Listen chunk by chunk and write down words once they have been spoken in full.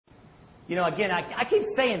Again, I keep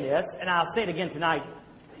saying this, and I'll say it again tonight.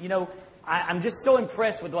 I'm just so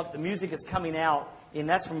impressed with what the music is coming out, and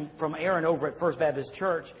that's from Aaron over at First Baptist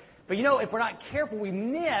Church. But if we're not careful, we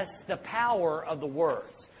miss the power of the words.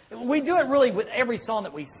 We do it really with every song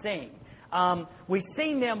that we sing. We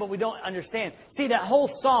sing them, but we don't understand. See, that whole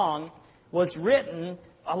song was written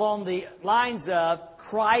along the lines of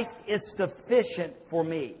Christ is sufficient for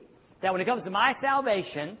me. That when it comes to my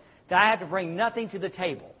salvation, that I have to bring nothing to the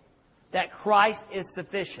table. That Christ is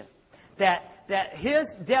sufficient. That His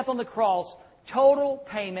death on the cross, total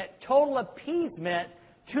payment, total appeasement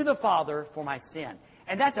to the Father for my sin.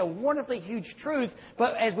 And that's a wonderfully huge truth.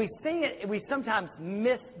 But as we sing it, we sometimes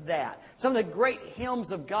miss that. Some of the great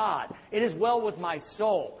hymns of God. It is well with my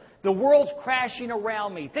soul. The world's crashing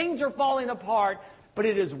around me. Things are falling apart. But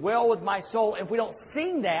it is well with my soul. If we don't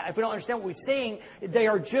sing that, if we don't understand what we sing, they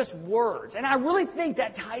are just words. And I really think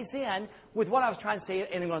that ties in with what I was trying to say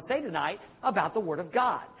and I'm going to say tonight about the Word of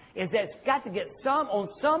God. Is that it's got to get on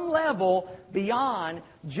some level beyond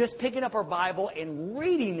just picking up our Bible and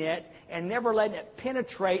reading it and never letting it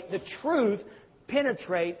penetrate, the truth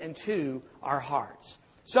penetrate into our hearts.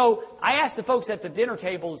 So I asked the folks at the dinner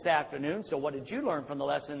table this afternoon, so what did you learn from the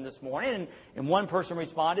lesson this morning? And one person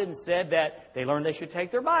responded and said that they learned they should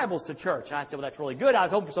take their Bibles to church. And I said, well, that's really good. I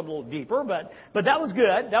was hoping for something a little deeper, but that was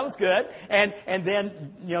good. That was good. And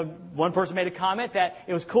then, one person made a comment that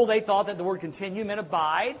it was cool they thought that the word continue meant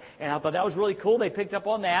abide. And I thought that was really cool. They picked up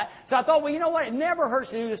on that. So I thought, well, you know what? It never hurts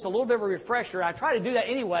to do just a little bit of a refresher. I try to do that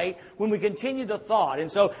anyway when we continue the thought. And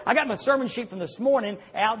so I got my sermon sheet from this morning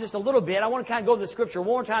out just a little bit. I want to kind of go to the Scripture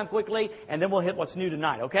one more time quickly, and then we'll hit what's new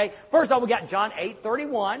tonight, okay? First off, we got John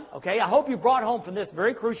 8:31, okay? I hope you brought home from this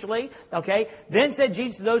very crucially, okay? Then said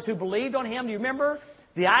Jesus to those who believed on Him. Do you remember?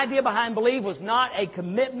 The idea behind believe was not a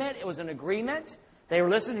commitment. It was an agreement. They were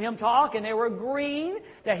listening to Him talk, and they were agreeing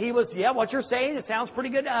that He was, what you're saying, it sounds pretty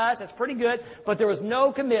good to us. That's pretty good. But there was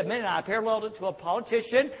no commitment. And I paralleled it to a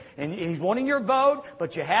politician, and he's wanting your vote,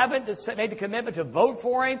 but you haven't made the commitment to vote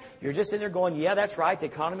for him. You're just in there going, yeah, that's right. The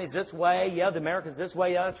economy's this way. Yeah, the America's this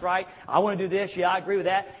way. Yeah, that's right. I want to do this. Yeah, I agree with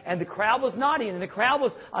that. And the crowd was nodding, and the crowd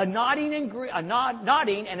was nodding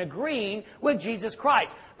and agreeing with Jesus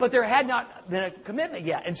Christ. But there had not been a commitment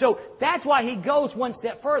yet. And so that's why He goes one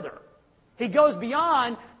step further. He goes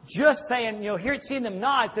beyond just saying, here seeing them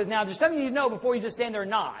nod. Says, now, there's something you need to know before you just stand there and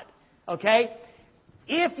nod. Okay?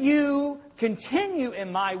 If you continue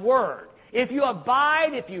in my word, if you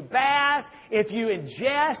abide, if you bask, if you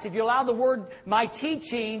ingest, if you allow the word, my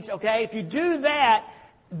teachings, okay, if you do that,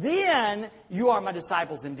 then you are my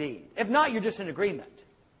disciples indeed. If not, you're just in agreement.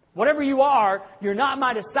 Whatever you are, you're not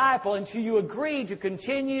my disciple until you agree to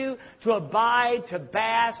continue, to abide, to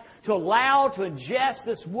bask, to allow, to ingest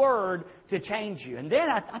this word to change you. And then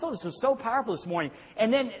I thought this was so powerful this morning.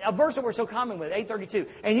 And then a verse that we're so common with, 8:32.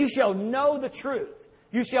 And you shall know the truth.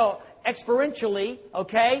 You shall experientially,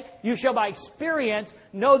 okay, you shall by experience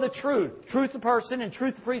know the truth. Truth the person and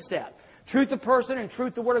truth the precept. Truth the person and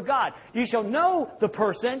truth the Word of God. You shall know the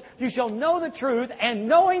person, you shall know the truth, and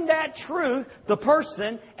knowing that truth, the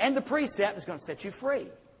person and the precept is going to set you free.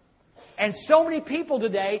 And so many people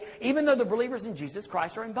today, even though they're believers in Jesus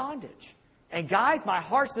Christ, are in bondage. And guys, my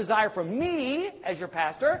heart's desire for me as your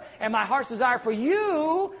pastor and my heart's desire for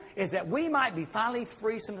you is that we might be finally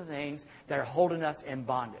free from the things that are holding us in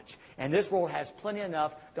bondage. And this world has plenty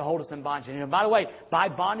enough to hold us in bondage. And by the way, by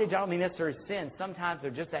bondage, I don't mean necessarily sin. Sometimes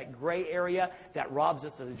they're just that gray area that robs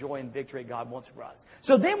us of the joy and victory God wants for us.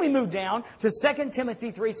 So then we move down to 2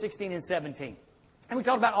 Timothy 3:16 and 17. And we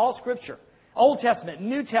talked about all Scripture. Old Testament,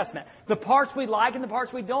 New Testament, the parts we like and the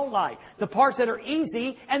parts we don't like, the parts that are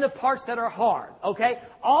easy and the parts that are hard, okay?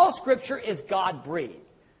 All Scripture is God-breathed.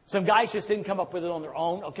 Some guys just didn't come up with it on their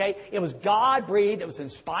own, okay? It was God-breathed. It was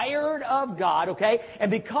inspired of God, okay?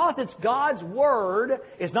 And because it's God's Word,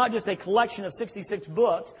 it's not just a collection of 66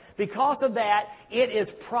 books. Because of that, it is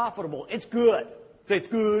profitable. It's good. Say, it's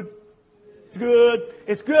good. It's good.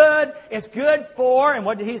 It's good. It's good for, and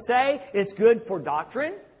what did he say? It's good for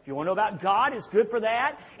doctrine. If you want to know about God, it's good for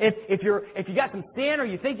that. If you got some sin or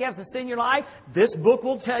you think you have some sin in your life, this book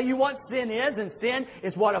will tell you what sin is. And sin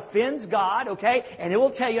is what offends God, okay? And it will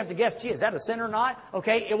tell you, you have to guess, gee, is that a sin or not?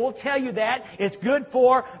 Okay, it will tell you that. It's good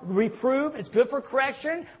for reproof. It's good for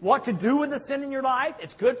correction. What to do with the sin in your life.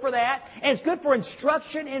 It's good for that. And it's good for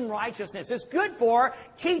instruction in righteousness. It's good for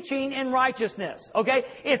teaching in righteousness, okay?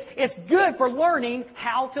 It's good for learning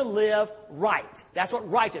how to live right. That's what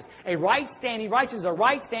righteous. A right standing, righteous is a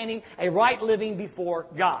right standing, a right living before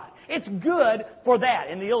God. It's good for that.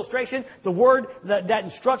 In the illustration, the word, that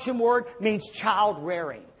instruction word means child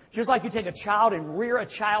rearing. Just like you take a child and rear a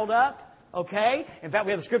child up, Okay? In fact,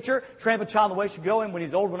 we have a scripture, train up a child in the way he should go, and when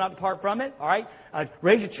he's old, will not depart from it. All right?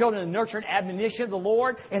 Raise your children in the nurture and admonition of the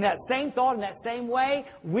Lord. In that same thought, in that same way,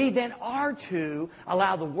 we then are to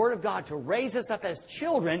allow the Word of God to raise us up as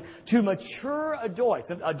children to mature adults.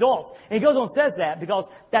 And he goes on and says that because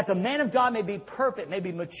that the man of God may be perfect, may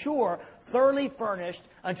be mature, thoroughly furnished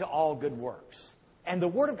unto all good works. And the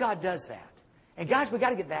Word of God does that. And guys, we've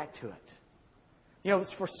got to get back to it. You know,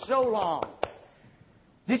 it's for so long.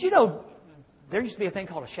 Did you know there used to be a thing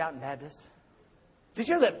called a shouting Baptist? Did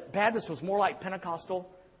you know that Baptist was more like Pentecostal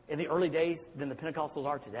in the early days than the Pentecostals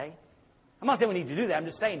are today? I'm not saying we need to do that. I'm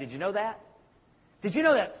just saying, did you know that? Did you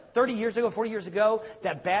know that 30 years ago, 40 years ago,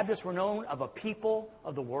 that Baptists were known of a people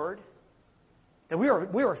of the Word? That we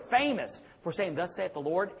were famous for saying, thus saith the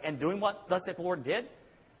Lord, and doing what thus saith the Lord did?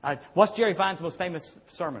 What's Jerry Fine's most famous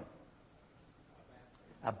sermon?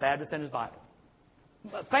 A Baptist and his Bible.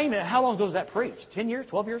 Famous, how long ago was that preached? 10 years,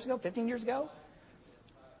 12 years ago, 15 years ago?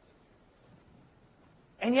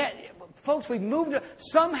 And yet, folks, we've moved to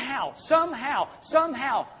somehow,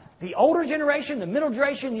 the older generation, the middle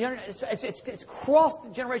generation, it's crossed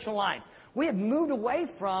generational lines. We have moved away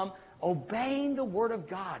from obeying the Word of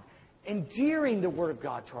God, endearing the Word of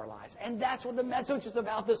God to our lives. And that's what the message is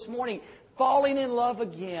about this morning. Falling in love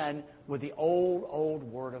again with the old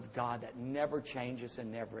Word of God that never changes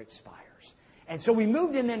and never expires. And so we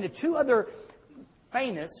moved into two other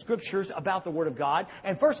famous scriptures about the Word of God.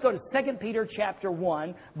 And first go to 2 Peter chapter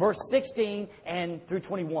 1, verse 16 and through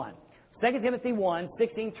 21. 2 Timothy 1,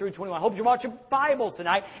 16 through 21. I hope you're watching Bibles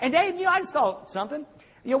tonight. And Dave, I just saw something.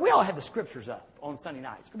 We all have the scriptures up on Sunday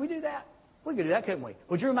nights. Could we do that? We could do that, couldn't we?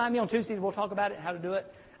 Would you remind me on Tuesdays we'll talk about it, how to do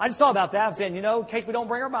it? I just thought about that. I was saying, in case we don't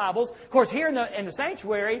bring our Bibles. Of course, here in the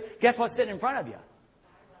sanctuary, guess what's sitting in front of you?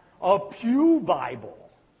 A pew Bible.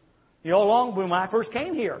 When I first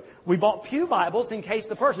came here, we bought pew Bibles in case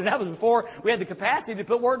the person. That was before we had the capacity to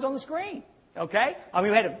put words on the screen. Okay? We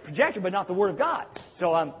had a projector, but not the Word of God.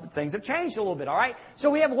 So things have changed a little bit, all right? So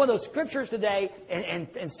we have one of those scriptures today in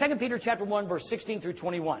 2 Peter chapter 1, verse 16 through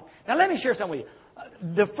 21. Now, let me share something with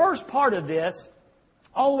you. The first part of this,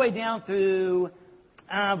 all the way down through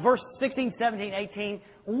verse 16, 17, 18,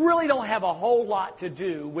 really don't have a whole lot to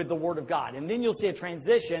do with the Word of God. And then you'll see a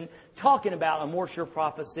transition talking about a more sure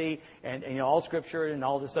prophecy and all Scripture and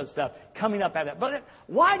all this other stuff coming up out of that. But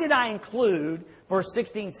why did I include verse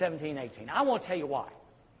 16, 17, 18? I want to tell you why.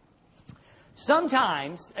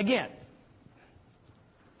 Sometimes, again,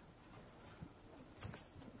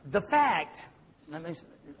 the fact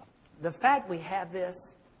we have this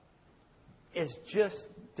is just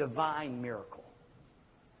divine miracle.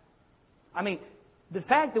 The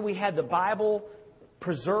fact that we had the Bible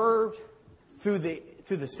preserved through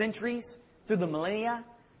the centuries, through the millennia,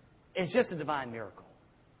 is just a divine miracle.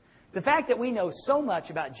 The fact that we know so much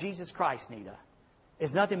about Jesus Christ, Nita,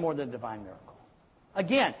 is nothing more than a divine miracle.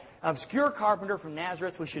 Again, an obscure carpenter from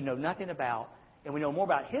Nazareth we should know nothing about, and we know more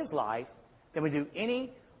about his life than we do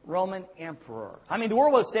any Roman emperor. The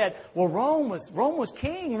world has said, well, Rome was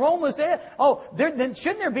king. Rome was there. Oh, then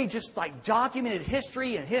shouldn't there be just like documented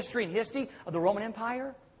history of the Roman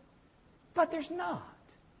Empire? But there's not.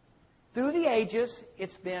 Through the ages,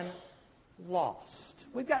 it's been lost.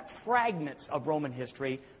 We've got fragments of Roman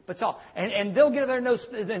history, but it's all. And they'll get there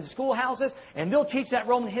in schoolhouses, and they'll teach that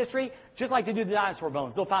Roman history just like they do the dinosaur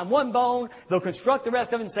bones. They'll find one bone, they'll construct the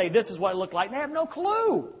rest of it and say, this is what it looked like. And they have no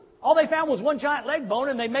clue. All they found was one giant leg bone,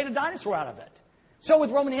 and they made a dinosaur out of it. So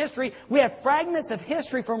with Roman history, we have fragments of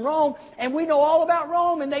history from Rome, and we know all about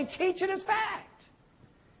Rome, and they teach it as fact.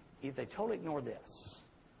 If they totally ignore this,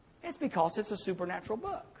 it's because it's a supernatural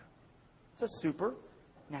book. It's a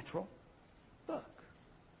supernatural book.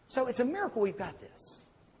 So it's a miracle we've got this.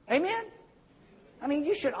 Amen?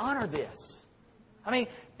 You should honor this.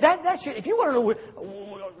 That should, if you want to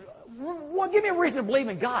know, well, give me a reason to believe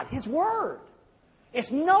in God. His Word. It's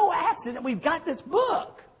no accident we've got this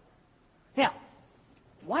book. Now,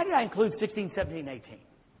 why did I include 16, 17, 18?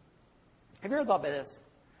 Have you ever thought about this?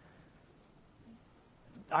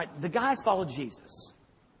 All right, the guys followed Jesus.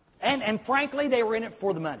 And frankly, they were in it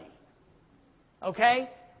for the money. Okay?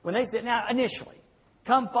 When they said, now, initially,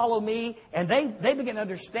 come follow me, and they began to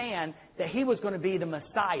understand that he was going to be the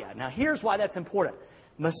Messiah. Now, here's why that's important.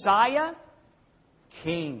 Messiah,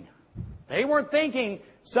 King. They weren't thinking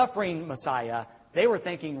suffering Messiah. They were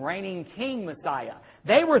thinking reigning King Messiah.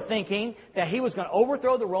 They were thinking that he was going to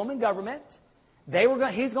overthrow the Roman government.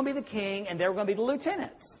 He's going to be the king, and they were going to be the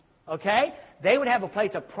lieutenants. Okay? They would have a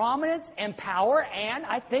place of prominence and power and,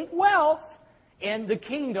 I think, wealth in the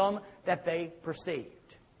kingdom that they perceived.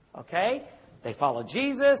 Okay? They followed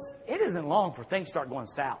Jesus. It isn't long for things start going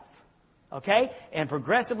south. Okay? And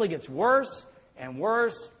progressively gets worse and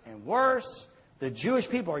worse and worse. The Jewish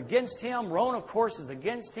people are against him. Rome, of course, is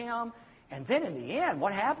against him. And then in the end,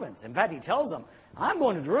 what happens? In fact, he tells them, I'm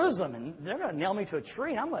going to Jerusalem, and they're going to nail me to a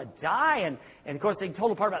tree, and I'm going to die. And of course, they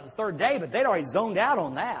told the part about the third day, but they'd already zoned out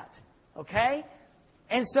on that. Okay?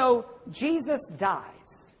 And so Jesus dies.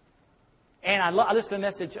 And I listened to a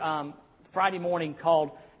message Friday morning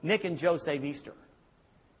called Nick and Joe Save Easter.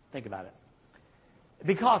 Think about it.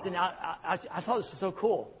 Because, and I thought this was so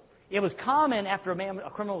cool. It was common after a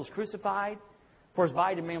criminal was crucified for his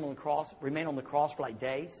body to remain on the cross for like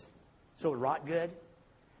days, so it would rot good.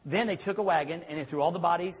 Then they took a wagon and they threw all the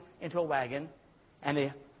bodies into a wagon and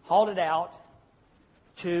they hauled it out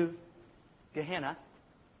to Gehenna,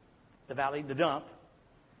 the valley, the dump,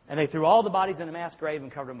 and they threw all the bodies in a mass grave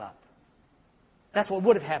and covered them up. That's what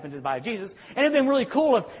would have happened to the body of Jesus. And it would have been really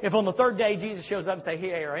cool if on the third day Jesus shows up and say,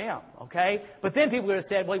 here I am. Okay? But then people would have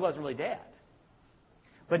said, well, he wasn't really dead.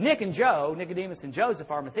 But Nick and Joe, Nicodemus and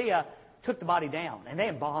Joseph, Arimathea, took the body down and they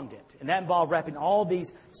embalmed it. And that involved wrapping all these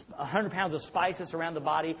 100 pounds of spices around the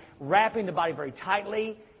body, wrapping the body very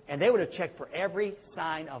tightly, and they would have checked for every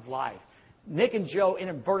sign of life. Nick and Joe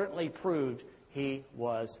inadvertently proved he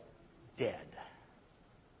was dead.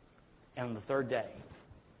 And on the third day,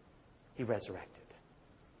 he resurrected.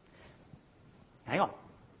 Hang on.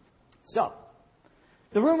 So,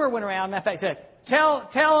 the rumor went around, in fact, said,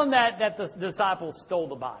 tell them that the disciples stole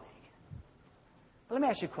the body. But let me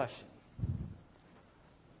ask you a question.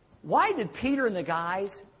 Why did Peter and the guys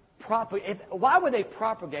why would they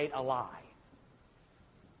propagate a lie?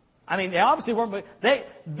 I mean, they obviously weren't.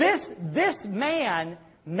 This man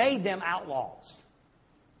made them outlaws.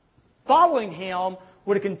 Following him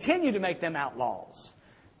would have continued to make them outlaws.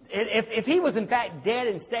 If he was in fact dead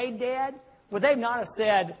and stayed dead, would they not have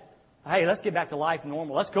said, hey, let's get back to life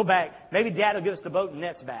normal. Let's go back. Maybe Dad will give us the boat and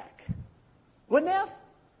nets back. Wouldn't they have?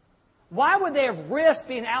 Why would they have risked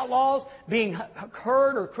being outlaws, being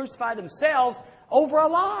hurt or crucified themselves over a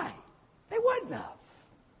lie? They wouldn't have.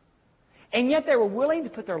 And yet they were willing to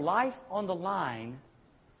put their life on the line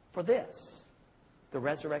for this, the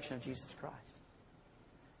resurrection of Jesus Christ.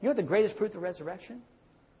 You know what the greatest proof of the resurrection?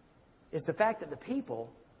 Is the fact that the people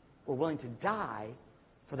were willing to die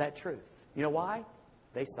for that truth. You know why?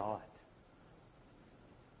 They saw it.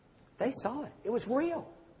 They saw it. It was real.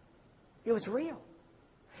 It was real.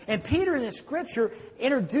 And Peter in the Scripture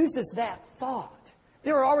introduces that thought.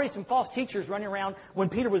 There were already some false teachers running around when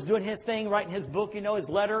Peter was doing his thing, writing his book, his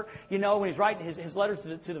letter, when he's writing his letters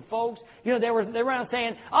to the folks. They were around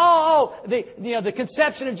saying, the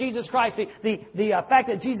conception of Jesus Christ, the fact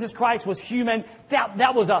that Jesus Christ was human,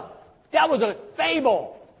 that was a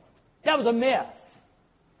fable. That was a myth.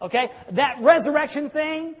 Okay? That resurrection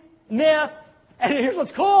thing, myth. And here's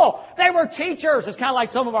what's cool. They were teachers. It's kind of like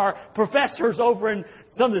some of our professors over in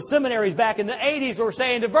some of the seminaries back in the 80s were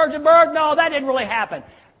saying the virgin birth, no, that didn't really happen.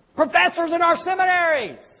 Professors in our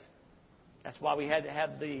seminaries. That's why we had to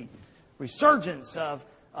have the resurgence of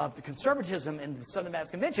the conservatism in the Southern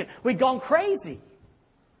Baptist Convention. We'd gone crazy.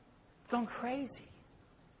 Gone crazy.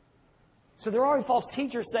 So there are already false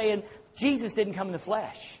teachers saying Jesus didn't come in the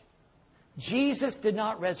flesh. Jesus did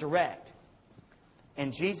not resurrect.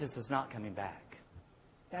 And Jesus is not coming back.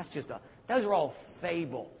 Those are all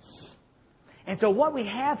fables. And so what we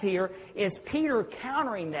have here is Peter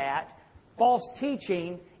countering that false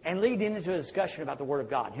teaching and leading into a discussion about the Word of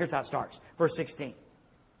God. Here's how it starts. Verse 16.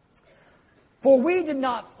 For we did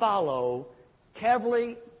not follow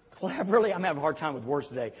cleverly, I'm having a hard time with words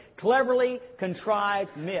today, cleverly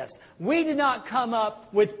contrived myths. We did not come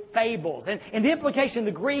up with fables. And the implication in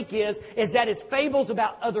the Greek is that it's fables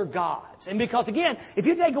about other gods. And because, again, if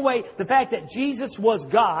you take away the fact that Jesus was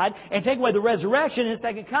God and take away the resurrection and His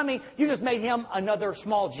second coming, you just made Him another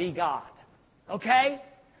small g God. Okay?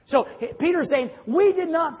 So Peter's saying, we did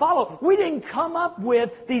not follow. We didn't come up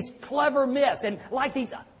with these clever myths. And like these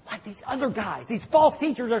other guys, these false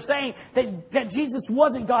teachers are saying that Jesus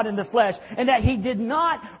wasn't God in the flesh and that He did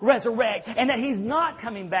not resurrect and that He's not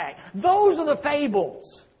coming back. Those are the fables.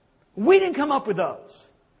 We didn't come up with those.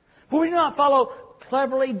 For we did not follow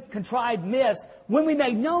cleverly contrived myths when we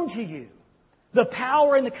made known to you the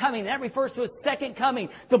power in the coming. That refers to His second coming.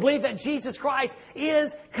 The belief that Jesus Christ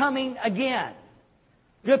is coming again.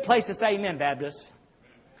 Good place to say amen, Baptists.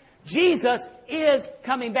 Jesus is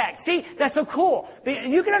coming back. See, that's so cool.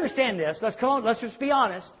 And you can understand this. Let's just be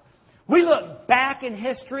honest. We look back in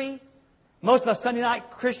history, most of us Sunday night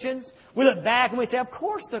Christians, we look back and we say, of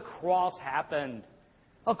course the cross happened.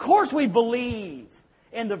 Of course we believe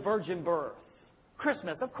in the virgin birth.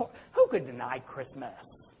 Christmas, of course. Who could deny Christmas?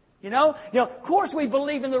 Of course we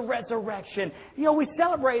believe in the resurrection. We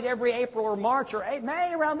celebrate every April or March or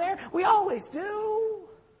May around there. We always do.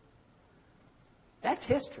 That's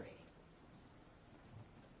history.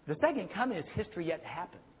 The second coming is history yet to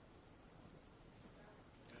happen.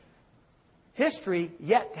 History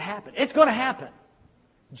yet to happen. It's going to happen.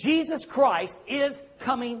 Jesus Christ is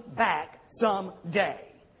coming back someday.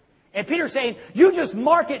 And Peter's saying, you just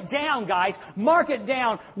mark it down, guys. Mark it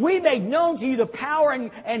down. We made known to you the power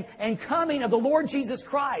and coming of the Lord Jesus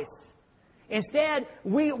Christ. Instead,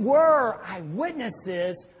 we were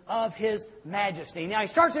eyewitnesses of His majesty. Now, he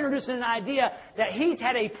starts introducing an idea that He's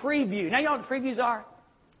had a preview. Now, you know what previews are?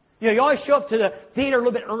 You always show up to the theater a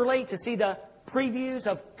little bit early to see the previews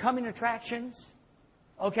of coming attractions.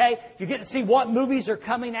 Okay? You get to see what movies are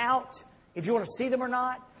coming out, if you want to see them or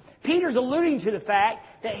not. Peter's alluding to the fact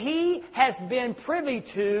that he has been privy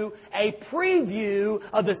to a preview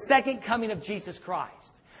of the second coming of Jesus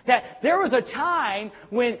Christ. That there was a time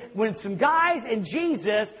when some guys and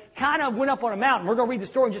Jesus kind of went up on a mountain. We're going to read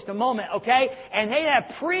the story in just a moment, okay? And they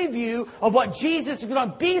had a preview of what Jesus is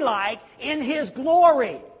going to be like in His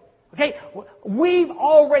glory. Okay? We've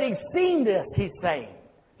already seen this, he's saying.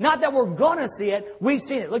 Not that we're going to see it, we've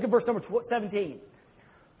seen it. Look at verse number 17.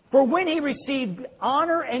 For when He received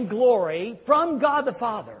honor and glory from God the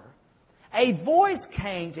Father, a voice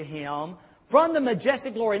came to Him from the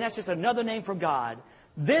majestic glory, and that's just another name for God.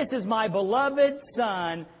 This is my beloved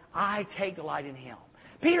Son, I take delight in Him.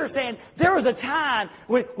 Peter's saying there was a time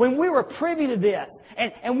when we were privy to this,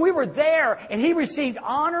 and we were there, and He received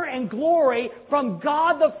honor and glory from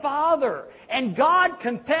God the Father. And God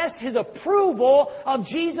confessed His approval of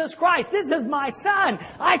Jesus Christ. This is my Son.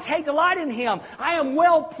 I take delight in Him. I am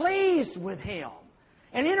well pleased with Him.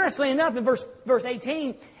 And interestingly enough, in verse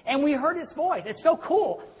 18, and we heard His voice. It's so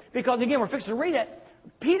cool because, again, we're fixing to read it.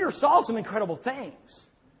 Peter saw some incredible things.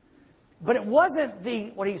 But it wasn't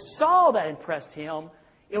what he saw that impressed him.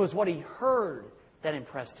 It was what he heard that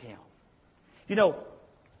impressed him.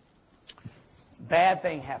 Bad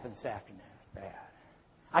thing happened this afternoon. Bad.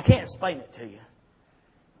 I can't explain it to you.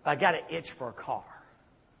 But I got an itch for a car.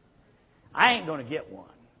 I ain't going to get one.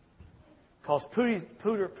 Because Pooter's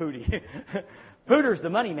the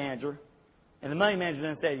money manager. And the money manager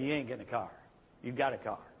then said, you ain't getting a car. You've got a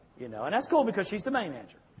car. And that's cool because she's the money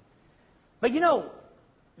manager. But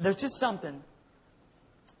there's just something.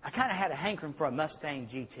 I kind of had a hankering for a Mustang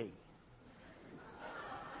GT.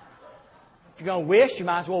 If you're going to wish, you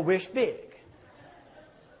might as well wish big.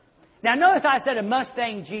 Now, notice I said a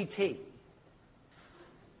Mustang GT.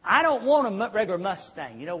 I don't want a regular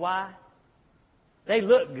Mustang. You know why? They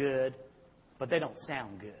look good, but they don't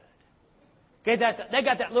sound good. Okay, they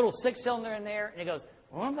got that little 6-cylinder in there, and it goes,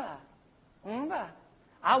 oomba, oomba.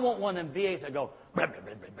 I want one of them V8s that go, blah, blah,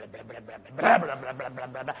 blah, blah, blah, blah, blah, blah, blah, blah,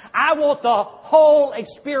 blah, blah. I want the whole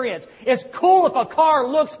experience. It's cool if a car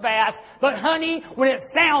looks fast, but honey, when it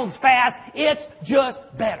sounds fast, it's just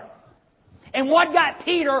better. And what got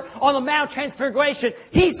Peter on the Mount of Transfiguration?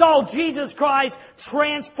 He saw Jesus Christ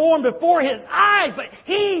transformed before his eyes, but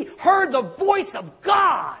he heard the voice of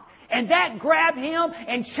God. And that grabbed him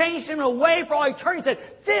and changed him away for all eternity. He said,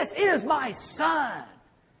 this is my Son.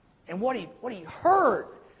 And what he heard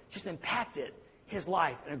just impacted his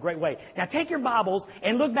life in a great way. Now take your Bibles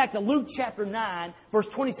and look back to Luke chapter 9, verse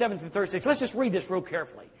 27 through 36. Let's just read this real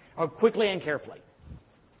carefully, or quickly and carefully.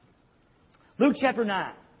 Luke chapter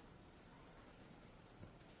 9.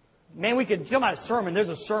 Man, we could jump out a sermon. There's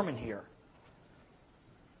a sermon here.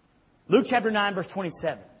 Luke chapter 9, verse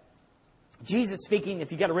 27. Jesus speaking. If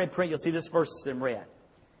you've got a red print, you'll see this verse in red.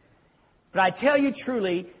 But I tell you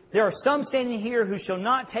truly, there are some standing here who shall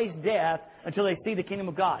not taste death until they see the kingdom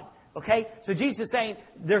of God. Okay? So Jesus is saying,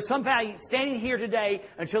 there's somebody standing here today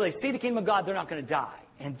until they see the kingdom of God, they're not going to die.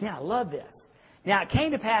 And then I love this. Now it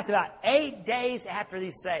came to pass about 8 days after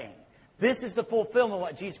these sayings. This is the fulfillment of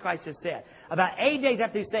what Jesus Christ has said. About 8 days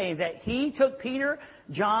after these sayings, that He took Peter,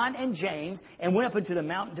 John, and James and went up into the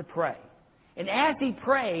mountain to pray. And as He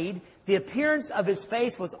prayed, the appearance of His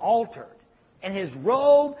face was altered, and His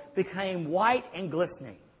robe became white and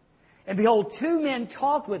glistening. And behold, 2 men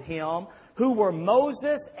talked with Him, who were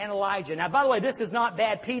Moses and Elijah. Now, by the way, this is not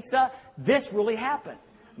bad pizza. This really happened.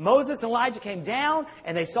 Moses and Elijah came down,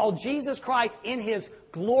 and they saw Jesus Christ in His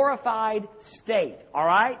glorified state. All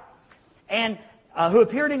right? And who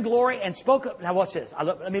appeared in glory and spoke up. Now watch this.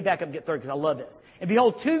 Let me back up and get through because I love this. And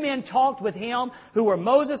behold, 2 men talked with Him, who were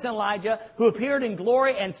Moses and Elijah, who appeared in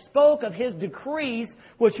glory and spoke of His decrees,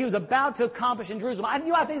 which He was about to accomplish in Jerusalem. I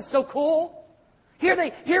think it's so cool. Here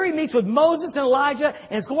He meets with Moses and Elijah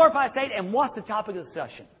in His glorified state. And what's the topic of the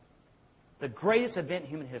discussion? The greatest event in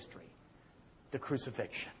human history. The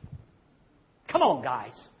crucifixion. Come on,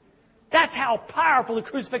 guys. That's how powerful the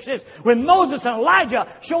crucifixion is. When Moses and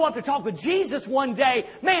Elijah show up to talk with Jesus one day,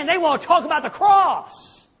 man, they want to talk about the cross.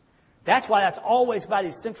 That's why that's always by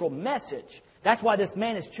the central message. That's why this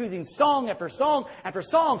man is choosing song after song after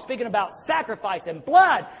song, speaking about sacrifice and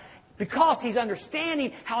blood, because he's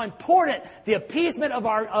understanding how important the appeasement of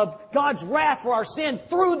God's wrath for our sin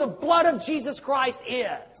through the blood of Jesus Christ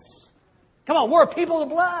is. Come on, we're a people of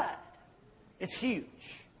the blood. It's huge.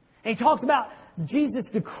 And he talks about Jesus'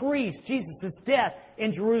 decrease, Jesus' death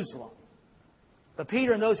in Jerusalem. But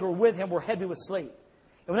Peter and those who were with him were heavy with sleep.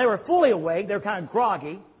 And when they were fully awake, they were kind of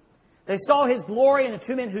groggy. They saw His glory and the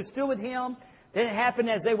two men who stood with Him. Then it happened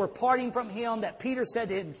as they were parting from Him that Peter said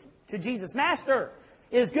to Jesus, Master,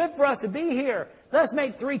 it is good for us to be here. Let us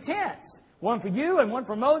make 3 tents. One for you and one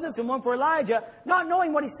for Moses and one for Elijah. Not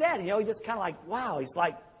knowing what he said. He just kind of like, wow. He's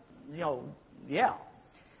like, yeah.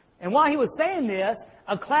 And while he was saying this,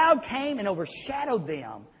 a cloud came and overshadowed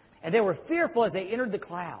them. And they were fearful as they entered the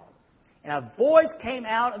cloud. And a voice came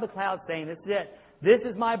out of the cloud saying, this is it. This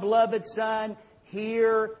is my beloved Son.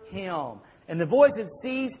 Hear Him. And the voice had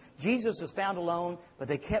ceased. Jesus was found alone. But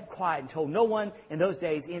they kept quiet and told no one in those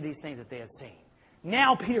days any of these things that they had seen.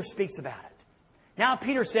 Now Peter speaks about it. Now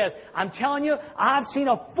Peter says, I'm telling you, I've seen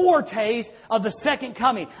a foretaste of the second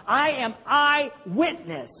coming. I am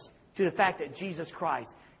eyewitness to the fact that Jesus Christ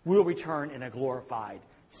will return in a glorified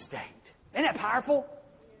state. Isn't that powerful?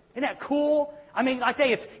 Isn't that cool? I mean, I say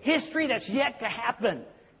it's history that's yet to happen.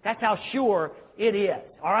 That's how sure it is.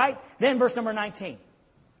 All right? Then verse number 19.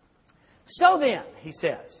 So then, he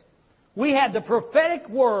says, we had the prophetic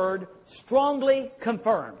word strongly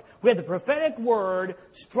confirmed. We had the prophetic word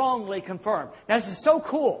strongly confirmed. Now, this is so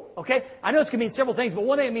cool, okay? I know this can mean several things, but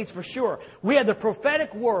one thing it means for sure. We had the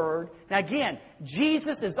prophetic word. Now, again,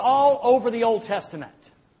 Jesus is all over the Old Testament.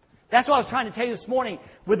 That's what I was trying to tell you this morning.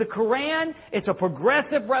 With the Quran, it's a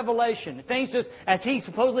progressive revelation. Things just, as he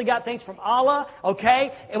supposedly got things from Allah,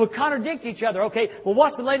 okay, it would contradict each other. Okay, well,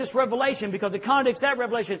 what's the latest revelation? Because it contradicts that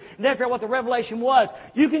revelation. And then figure out what the revelation was.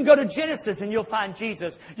 You can go to Genesis and you'll find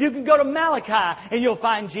Jesus. You can go to Malachi and you'll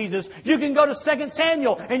find Jesus. You can go to 2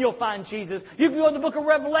 Samuel and you'll find Jesus. You can go to the book of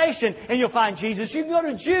Revelation and you'll find Jesus. You can go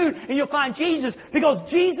to Jude and you'll find Jesus. Because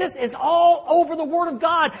Jesus is all over the Word of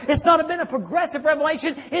God. It's not been a progressive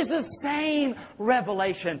revelation. It's the same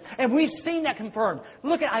revelation. And we've seen that confirmed.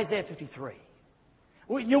 Look at Isaiah 53.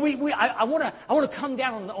 I want to come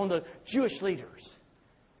down on the Jewish leaders.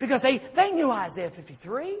 Because they knew Isaiah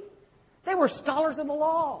 53. They were scholars of the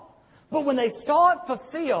law. But when they saw it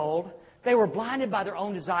fulfilled, they were blinded by their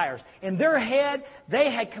own desires. In their head,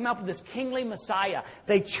 they had come up with this kingly Messiah.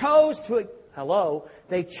 They chose to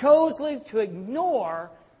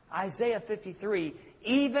ignore Isaiah 53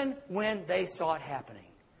 even when they saw it happening.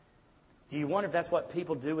 Do you wonder if that's what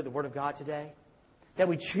people do with the Word of God today? That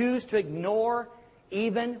we choose to ignore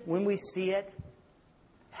even when we see it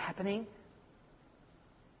happening?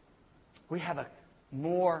 We have a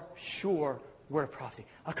more sure word of prophecy,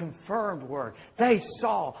 a confirmed word.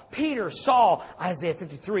 Peter saw Isaiah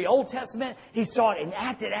 53. Old Testament, he saw it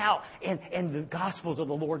enacted out in the Gospels of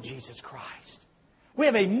the Lord Jesus Christ. We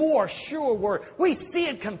have a more sure word. We see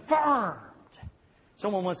it confirmed.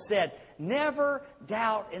 Someone once said, never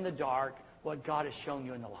doubt in the dark what God has shown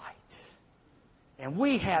you in the light. And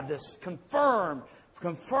we have this confirmed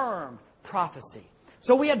prophecy.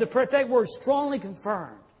 So we have the prophetic word strongly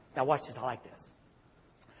confirmed. Now watch this, I like this.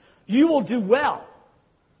 You will do well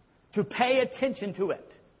to pay attention to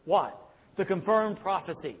it. What? The confirmed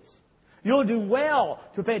prophecies. You'll do well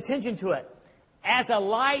to pay attention to it as a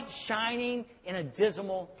light shining in a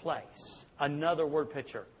dismal place. Another word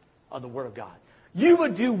picture of the Word of God. You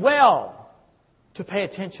would do well to pay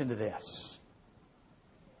attention to this.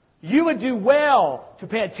 You would do well to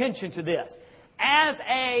pay attention to this. As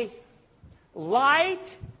a light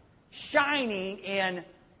shining in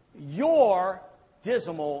your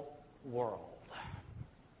dismal world.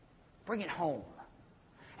 Bring it home.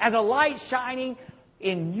 As a light shining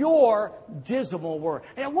in your dismal world.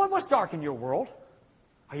 And what's dark in your world?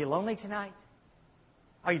 Are you lonely tonight?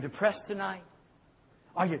 Are you depressed tonight?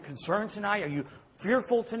 Are you concerned tonight? Are you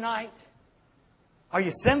fearful tonight? Are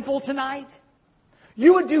you sinful tonight?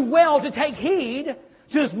 You would do well to take heed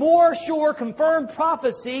to this more sure, confirmed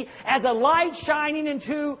prophecy as a light shining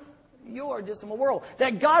into your dismal world.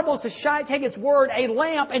 That God wants to take His Word, a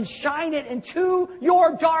lamp, and shine it into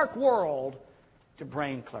your dark world to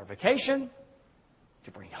bring clarification,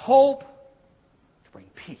 to bring hope, to bring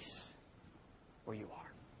peace where you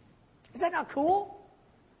are. Is that not cool?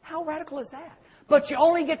 How radical is that? But you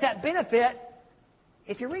only get that benefit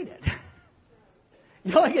if you read it.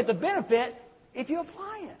 You only get the benefit if you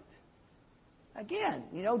apply it. Again,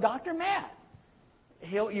 Dr. Matt.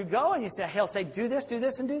 You go and he'll say, do this,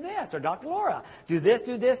 and do this. Or Dr. Laura, do this,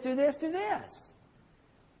 do this, do this, do this.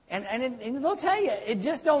 And they'll tell you, it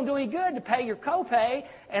just don't do any good to pay your copay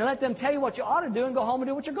and let them tell you what you ought to do and go home and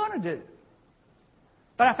do what you're going to do.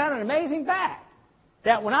 But I found an amazing fact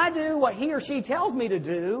that when I do what he or she tells me to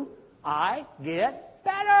do, I get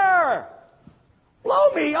better. Blow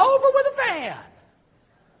me over with a fan.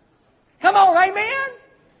 Come on, amen?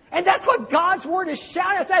 And that's what God's Word is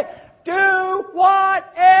shouting. Say, do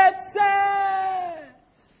what it says.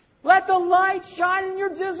 Let the light shine in your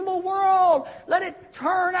dismal world. Let it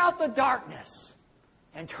turn out the darkness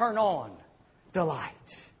and turn on the light.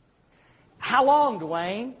 How long,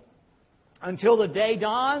 Dewayne? Until the day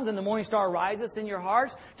dawns and the morning star rises in your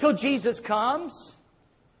hearts? Till Jesus comes?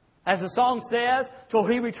 As the song says, till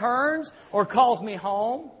He returns or calls me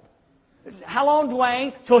home? How long,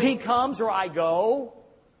 Dewayne? Till He comes or I go?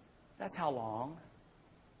 That's how long.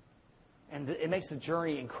 And it makes the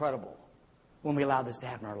journey incredible when we allow this to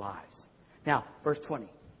happen in our lives. Now, verse 20.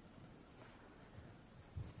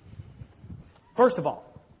 First of all,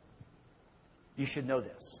 you should know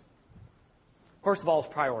this. First of all is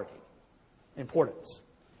priority, importance.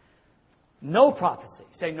 No prophecy.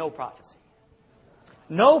 Say no prophecy.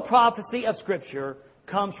 No prophecy of Scripture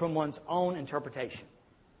comes from one's own interpretation.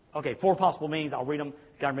 Okay, 4 possible meanings. I'll read them.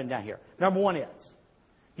 Got them written down here. Number 1 is,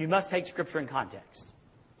 you must take Scripture in context.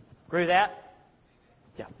 Agree with that?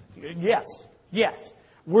 Yeah. Yes.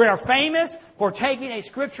 We are famous for taking a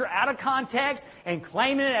Scripture out of context and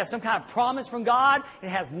claiming it as some kind of promise from God. It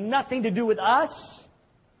has nothing to do with us.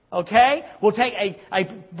 Okay? We'll take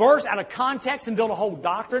a verse out of context and build a whole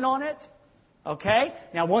doctrine on it. Okay?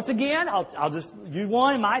 Now, once again, I'll just use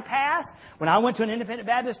one in my past. When I went to an independent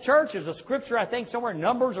Baptist church, there's a scripture, I think, somewhere in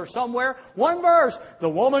Numbers or somewhere. One verse, the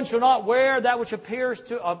woman shall not wear that which appeals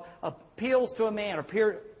to a man.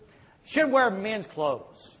 Shouldn't wear men's clothes.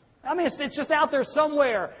 I mean, it's just out there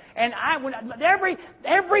somewhere. And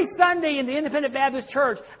every Sunday in the independent Baptist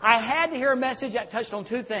church, I had to hear a message that touched on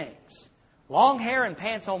 2 things. Long hair and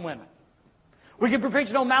pants on women. We could be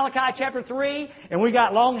preaching on Malachi chapter 3, and we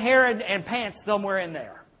got long hair and pants somewhere in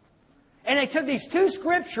there. And they took these 2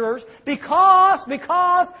 scriptures because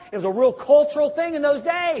it was a real cultural thing in those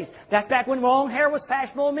days. That's back when long hair was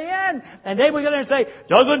fashionable in men. And they would go there and say,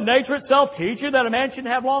 doesn't nature itself teach you that a man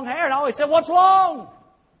shouldn't have long hair? And I always said, what's wrong?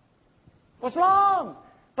 What's wrong?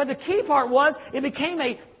 But the key part was it became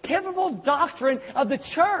a pivotal doctrine of the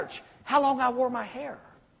church. How long I wore my hair.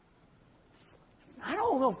 I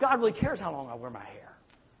don't know if God really cares how long I wear my hair.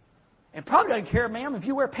 And probably doesn't care, ma'am, if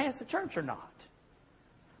you wear pants to church or not.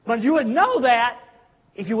 But you would know that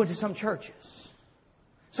if you went to some churches.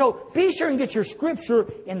 So be sure and get your Scripture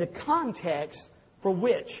in the context for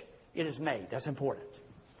which it is made. That's important.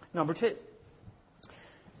 Number 2.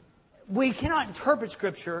 We cannot interpret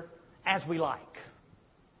Scripture as we like.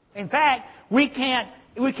 In fact, we can't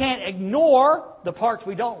ignore the parts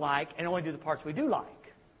we don't like and only do the parts we do like.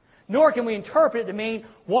 Nor can we interpret it to mean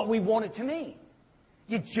what we want it to mean.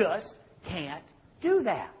 You just can't do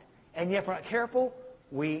that. And yet, if we're not careful,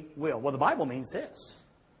 we will. Well, the Bible means this.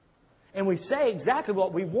 And we say exactly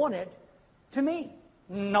what we want it to mean.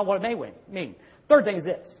 Not what it may mean. Third thing is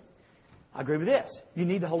this. I agree with this. You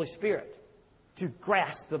need the Holy Spirit to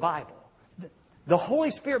grasp the Bible. The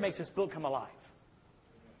Holy Spirit makes this book come alive.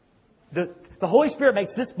 The Holy Spirit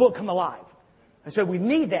makes this book come alive. And so we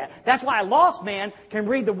need that. That's why a lost man can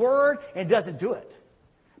read the Word and doesn't do it.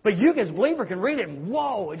 But you as a believer can read it and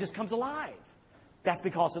whoa, it just comes alive. That's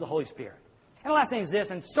because of the Holy Spirit. And the last thing is this,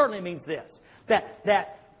 and certainly means this,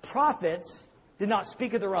 that prophets did not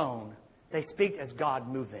speak of their own. They speak as God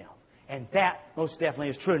moved them. And that most definitely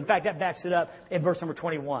is true. In fact, that backs it up in verse number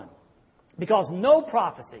 21. Because no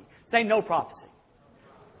prophecy, say no prophecy.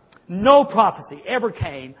 No prophecy ever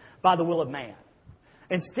came by the will of man.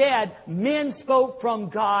 Instead, men spoke from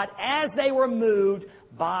God as they were moved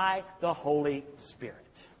by the Holy Spirit.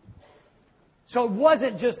 So it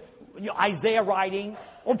wasn't just Isaiah writing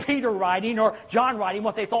or Peter writing or John writing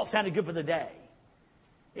what they thought sounded good for the day.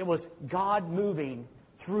 It was God moving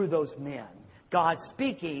through those men. God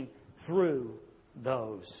speaking through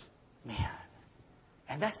those men.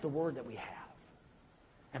 And that's the word that we have.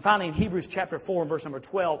 And finally, in Hebrews chapter 4 and verse number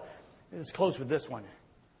 12, let's close with this one.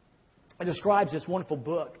 It describes this wonderful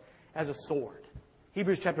book as a sword.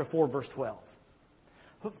 Hebrews chapter 4, verse 12.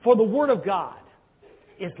 For the Word of God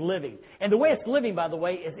is living. And the way it's living, by the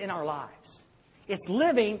way, is in our lives. It's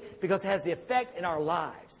living because it has the effect in our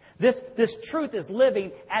lives. This truth is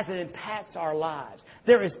living as it impacts our lives.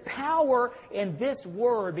 There is power in this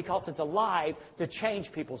Word because it's alive to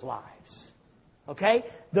change people's lives. Okay?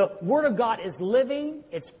 The Word of God is living.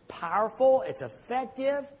 It's powerful. It's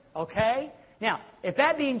effective. Okay? Now, if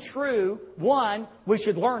that being true, one, we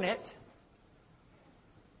should learn it.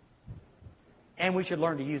 And we should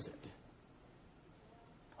learn to use it.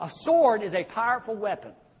 A sword is a powerful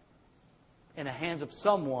weapon in the hands of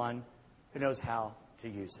someone who knows how to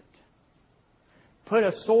use it. Put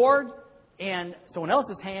a sword in someone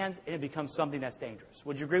else's hands and it becomes something that's dangerous.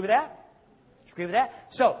 Would you agree with that? Would you agree with that?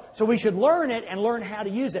 So we should learn it and learn how to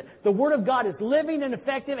use it. The Word of God is living and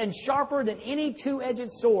effective and sharper than any two-edged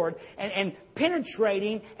sword and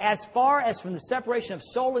penetrating as far as from the separation of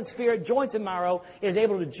soul and spirit, joints and marrow, is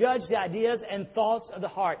able to judge the ideas and thoughts of the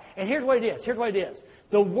heart. And here's what it is. Here's what it is.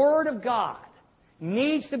 The Word of God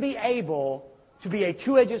needs to be able to be a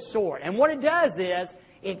two-edged sword. And what it does is,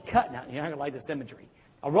 it cuts... Now, you're not going to like this imagery.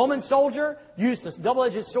 A Roman soldier used this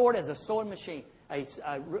double-edged sword as a sewing machine.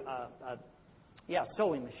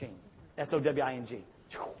 Sewing machine. S-O-W-I-N-G.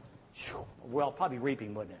 Well, probably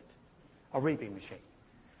reaping, wouldn't it? A reaping machine.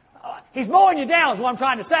 He's mowing you down is what I'm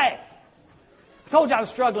trying to say. I told you I was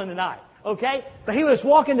struggling tonight. Okay? But he was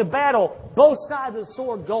walking to battle, both sides of the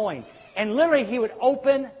sword going. And literally he would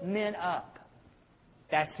open men up.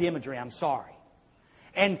 That's the imagery, I'm sorry.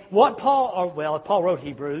 And what Paul wrote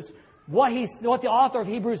Hebrews, what the author of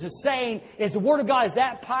Hebrews is saying is the Word of God is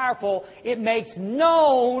that powerful, it makes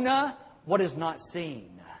known what is not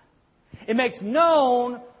seen. It makes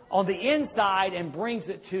known on the inside and brings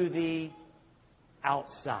it to the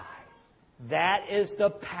outside. That is the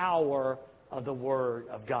power of the Word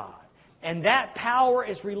of God. And that power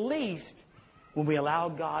is released when we allow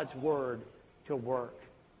God's Word to work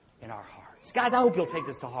in our hearts. Guys, I hope you'll take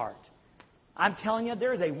this to heart. I'm telling you,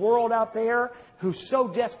 there's a world out there who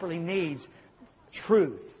so desperately needs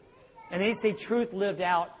truth. And they need to see truth lived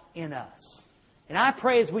out in us. And I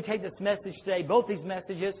pray as we take this message today, both these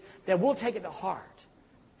messages, that we'll take it to heart.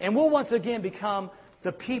 And we'll once again become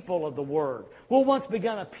the people of the Word. We'll once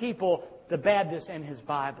become a people, the Baptist and his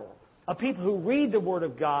Bible. A people who read the Word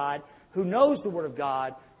of God, who knows the Word of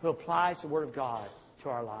God, who applies the Word of God to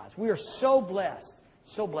our lives. We are so blessed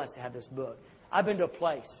to have this book. I've been to a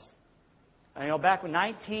place, back in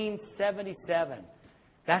 1977,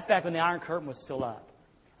 that's back when the Iron Curtain was still up.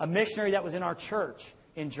 A missionary that was in our church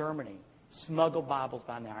in Germany smuggled Bibles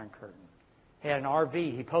behind the Iron Curtain. He had an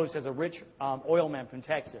RV. He posed as a rich oilman from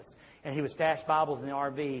Texas. And he would stash Bibles in the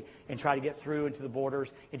RV and try to get through into the borders,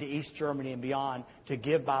 into East Germany and beyond, to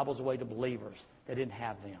give Bibles away to believers that didn't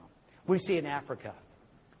have them. We see in Africa,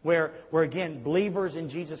 where again, believers in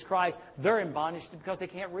Jesus Christ, they're in bondage because they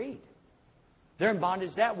can't read. They're in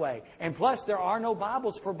bondage that way. And plus, there are no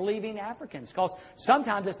Bibles for believing Africans, because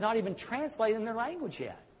sometimes it's not even translated in their language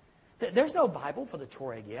yet. There's no Bible for the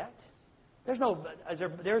Tuareg yet.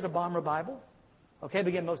 There's a Bomber Bible. Okay, but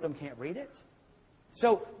again, most of them can't read it.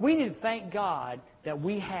 So we need to thank God that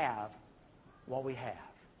we have what we have.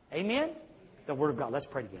 Amen? The Word of God. Let's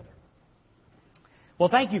pray together. Well,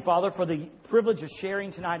 thank you, Father, for the privilege of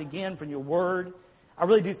sharing tonight again from your Word. I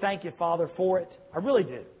really do thank you, Father, for it. I really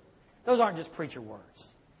do. Those aren't just preacher words.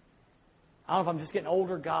 I don't know if I'm just getting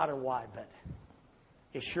older, God, or what, but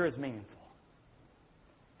it sure is meaningful.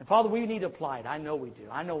 And, Father, we need to apply it. I know we do.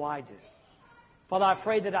 I know I do. Father, I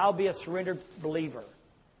pray that I'll be a surrendered believer.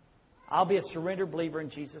 I'll be a surrendered believer in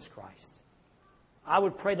Jesus Christ. I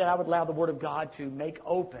would pray that I would allow the Word of God to make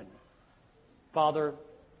open, Father,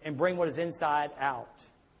 and bring what is inside out.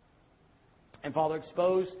 And, Father,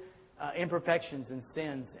 expose imperfections and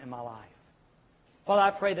sins in my life. Father,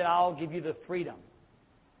 I pray that I'll give you the freedom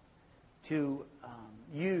to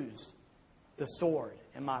use the sword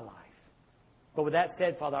in my life. But with that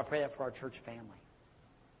said, Father, I pray that for our church family.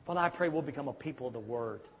 Father, I pray we'll become a people of the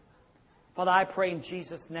Word. Father, I pray in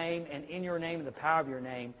Jesus' name and in your name and the power of your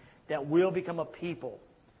name that we'll become a people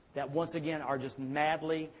that once again are just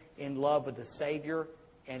madly in love with the Savior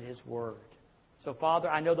and His Word. So, Father,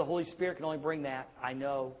 I know the Holy Spirit can only bring that. I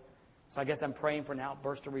know. So I guess I'm praying for an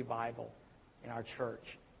outburst of revival in our church,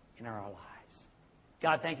 in our lives.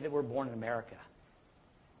 God, thank you that we're born in America.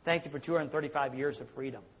 Thank you for 235 years of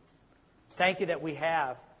freedom. Thank you that we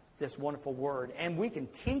have this wonderful Word, and we can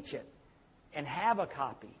teach it and have a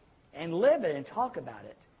copy and live it and talk about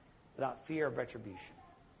it without fear of retribution.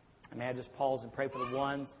 And may I just pause and pray for the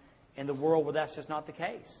ones in the world where that's just not the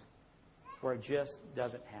case, where it just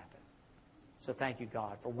doesn't happen. So thank you,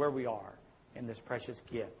 God, for where we are in this precious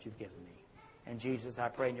gift you've given me. And Jesus, I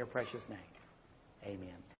pray in your precious name.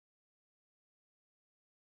 Amen.